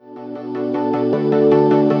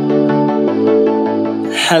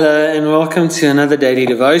Hello and welcome to another daily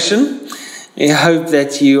devotion. I hope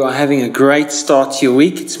that you are having a great start to your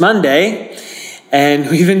week. It's Monday and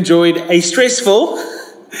we've enjoyed a stressful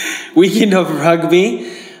weekend of rugby.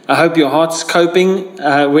 I hope your heart's coping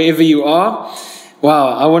wherever you are. Wow,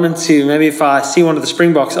 I wanted to, maybe if I see one of the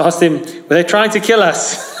Springboks, ask them, were they trying to kill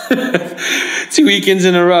us? 2 weekends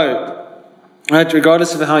in a row. Right,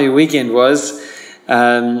 regardless of how your weekend was,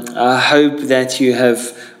 I hope that you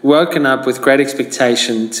have woken up with great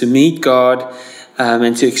expectation to meet God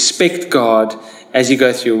and to expect God as you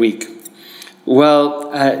go through your week.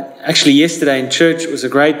 Well, actually yesterday in church was a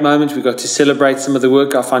great moment. We got to celebrate some of the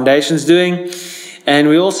work our foundation's doing. And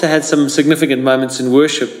we also had some significant moments in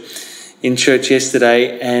worship in church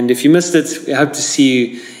yesterday. And if you missed it, we hope to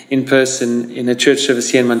see you in person in a church service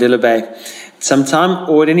here in Mandela Bay sometime,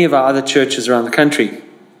 or at any of our other churches around the country.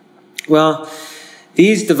 Well,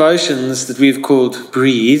 these devotions that we've called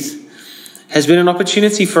Breathe has been an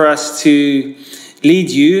opportunity for us to lead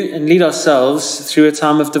you and lead ourselves through a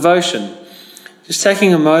time of devotion. Just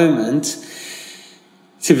taking a moment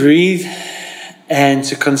to breathe and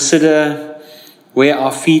to consider where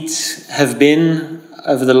our feet have been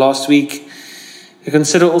over the last week, to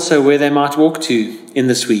consider also where they might walk to in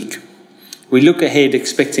this week. We look ahead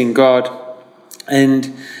expecting God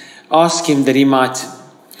and ask Him that He might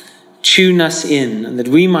tune us in, and that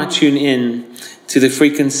we might tune in to the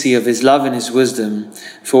frequency of His love and His wisdom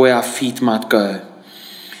for where our feet might go.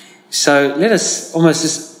 So let us almost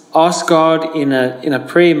just ask God in a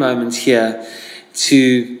prayer moment here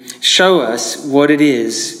to show us what it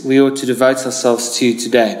is we ought to devote ourselves to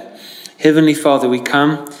today. Heavenly Father, we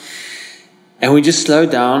come and we just slow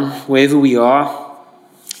down wherever we are,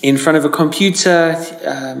 in front of a computer,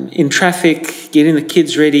 in traffic, getting the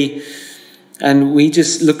kids ready. And we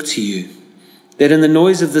just look to you, that in the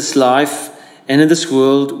noise of this life and in this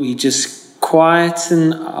world, we just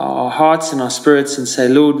quieten our hearts and our spirits and say,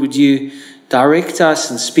 Lord, would you direct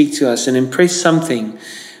us and speak to us and impress something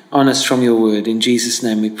on us from your word. In Jesus'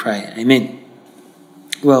 name we pray. Amen.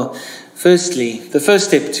 Well, firstly, the first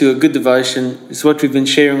step to a good devotion is what we've been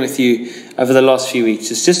sharing with you over the last few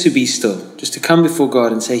weeks. It's just to be still, just to come before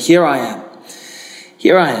God and say, here I am.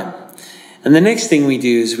 Here I am. And the next thing we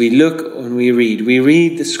do is we look and we read. We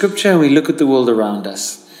read the scripture and we look at the world around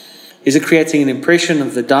us. Is it creating an impression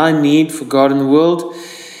of the dire need for God in the world?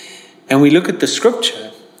 And we look at the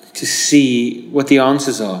scripture to see what the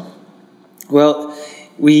answers are. Well,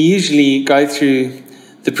 we usually go through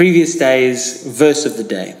the previous day's verse of the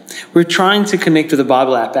day. We're trying to connect with the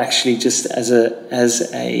Bible app actually just as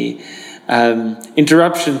a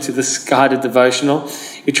interruption to this guided devotional.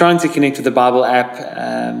 We're trying to connect with the Bible app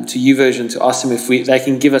to YouVersion to ask them if they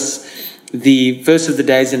can give us the verse of the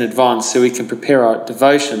days in advance so we can prepare our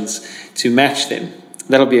devotions to match them.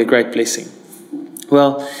 That'll be a great blessing.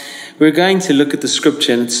 Well, we're going to look at the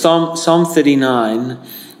scripture, and it's Psalm 39,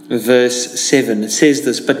 verse 7. It says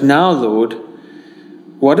this, "But now, Lord,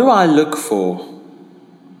 what do I look for?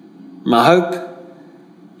 My hope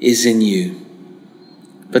is in you."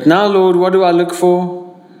 But now, Lord, what do I look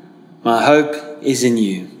for? My hope is in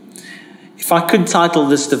you. If I could title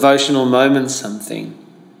this devotional moment something,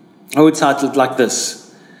 I would title it like this: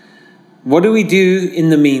 what do we do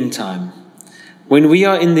in the meantime? When we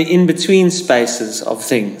are in the in-between spaces of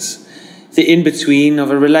things, the in-between of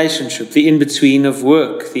a relationship, the in-between of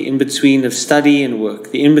work, the in-between of study and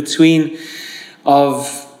work, the in-between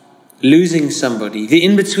of losing somebody, the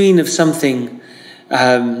in-between of something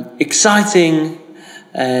exciting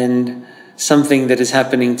and something that is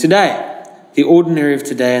happening today, the ordinary of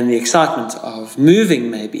today and the excitement of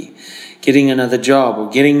moving, maybe getting another job or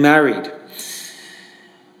getting married.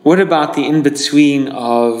 What about the in-between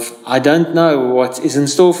of, I don't know what is in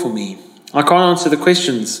store for me? I can't answer the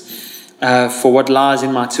questions for what lies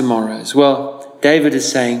in my tomorrows. Well, David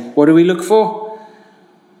is saying, what do we look for?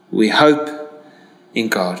 We hope in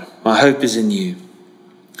God. My hope is in you.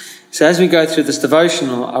 So as we go through this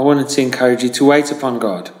devotional, I wanted to encourage you to wait upon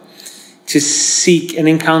God, to seek an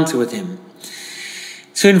encounter with Him,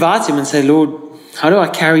 to invite Him and say, Lord, how do I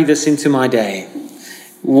carry this into my day?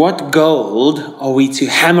 What gold are we to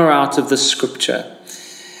hammer out of the scripture?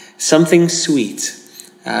 Something sweet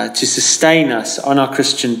to sustain us on our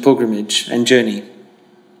Christian pilgrimage and journey.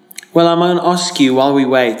 Well, I'm going to ask you while we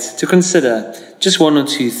wait to consider just one or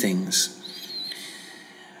two things.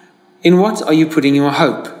 In what are you putting your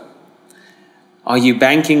hope? Are you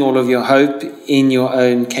banking all of your hope in your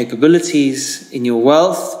own capabilities, in your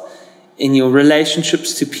wealth, in your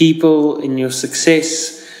relationships to people, in your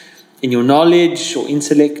success, in your knowledge or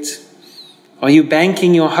intellect? Are you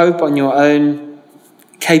banking your hope on your own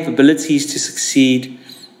capabilities to succeed?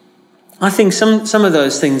 I think some of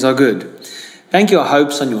those things are good. Bank your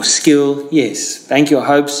hopes on your skill, yes. Bank your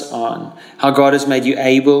hopes on how God has made you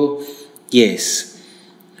able, yes.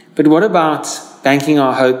 But what about banking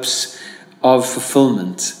our hopes of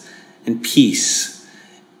fulfillment and peace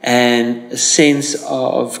and a sense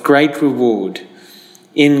of great reward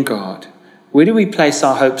in God? Where do we place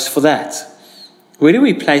our hopes for that? Where do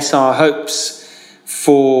we place our hopes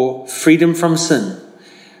for freedom from sin,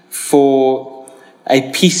 for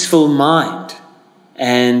a peaceful mind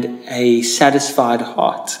and a satisfied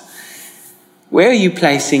heart? Where are you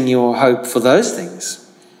placing your hope for those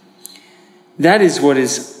things? That is what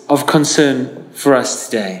is of concern for us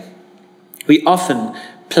today. We often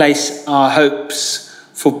place our hopes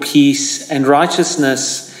for peace and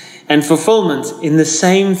righteousness and fulfillment in the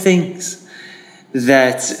same things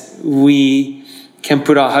that we can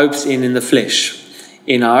put our hopes in the flesh,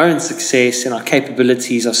 in our own success, in our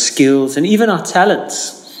capabilities, our skills, and even our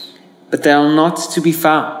talents. But they are not to be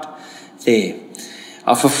found there.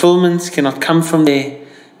 Our fulfillment cannot come from there.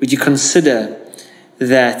 Would you consider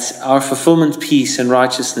that our fulfillment, peace, and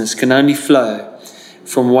righteousness can only flow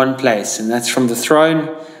from one place, and that's from the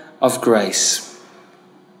throne of grace?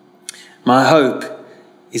 My hope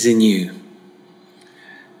is in you.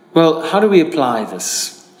 Well, how do we apply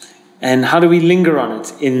this? And how do we linger on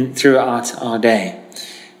it throughout our day?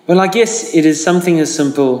 Well, I guess it is something as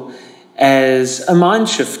simple as a mind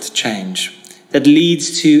shift change that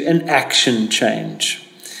leads to an action change.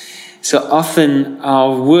 So often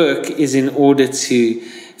our work is in order to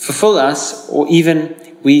fulfill us, or even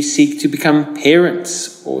we seek to become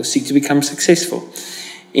parents or seek to become successful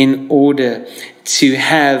in order to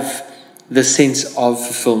have the sense of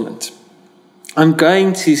fulfillment. I'm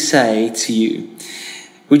going to say to you,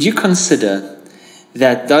 would you consider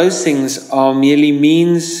that those things are merely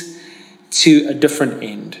means to a different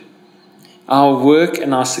end? Our work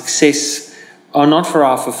and our success are not for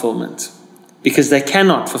our fulfillment, because they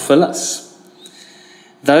cannot fulfill us.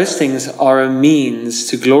 Those things are a means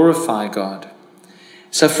to glorify God.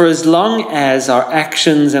 So for as long as our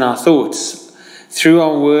actions and our thoughts, through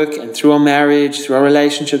our work and through our marriage, through our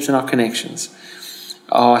relationships and our connections,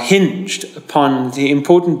 are hinged upon the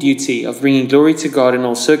important duty of bringing glory to God in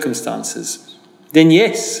all circumstances, then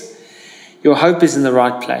yes, your hope is in the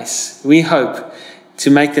right place. We hope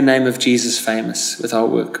to make the name of Jesus famous with our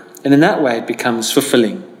work. And in that way, it becomes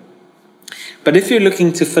fulfilling. But if you're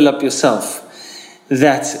looking to fill up yourself,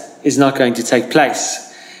 that is not going to take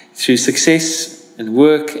place through success and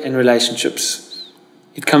work and relationships.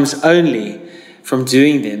 It comes only from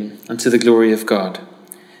doing them unto the glory of God.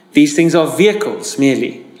 These things are vehicles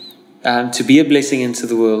merely to be a blessing into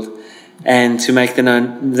the world and to make the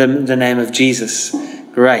name of Jesus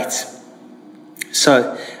great.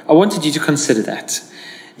 So I wanted you to consider that.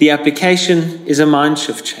 The application is a mind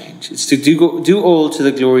shift change. It's to do all to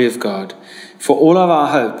the glory of God. For all of our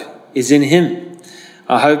hope is in Him.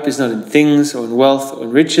 Our hope is not in things or in wealth or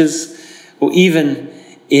in riches or even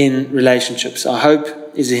in relationships. Our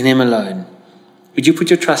hope is in Him alone. Would you put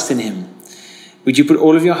your trust in Him? Would you put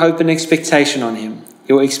all of your hope and expectation on Him?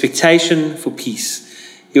 Your expectation for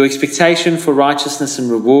peace, your expectation for righteousness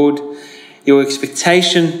and reward, your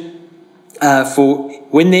expectation for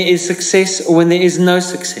when there is success or when there is no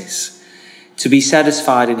success, to be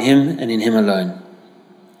satisfied in Him and in Him alone.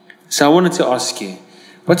 So I wanted to ask you,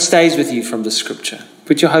 what stays with you from the scripture?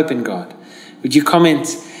 Put your hope in God. Would you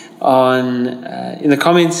comment on in the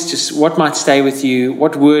comments just what might stay with you,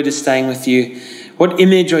 what word is staying with you, what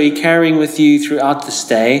image are you carrying with you throughout this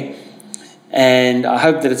day? And I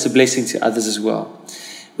hope that it's a blessing to others as well.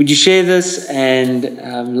 Would you share this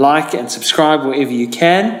and like and subscribe wherever you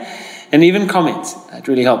can, and even comment? It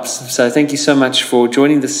really helps. So thank you so much for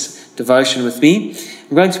joining this devotion with me.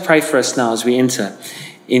 I'm going to pray for us now as we enter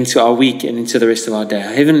into our week and into the rest of our day.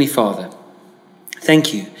 Our Heavenly Father,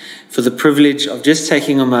 thank you for the privilege of just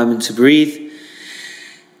taking a moment to breathe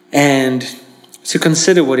and to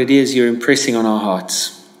consider what it is you're impressing on our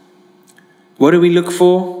hearts. What do we look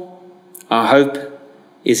for? Our hope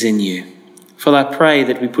is in you. Father, I pray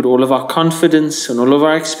that we put all of our confidence and all of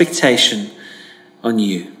our expectation on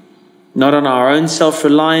you, not on our own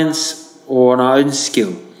self-reliance or on our own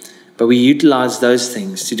skill, but we utilize those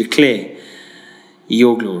things to declare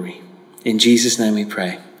your glory. In Jesus' name we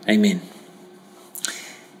pray. Amen.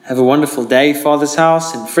 Have a wonderful day, Father's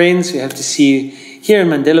House and friends. We hope to see you here in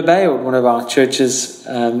Mandela Bay or one of our churches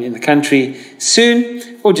in the country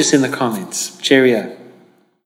soon, or just in the comments. Cheerio.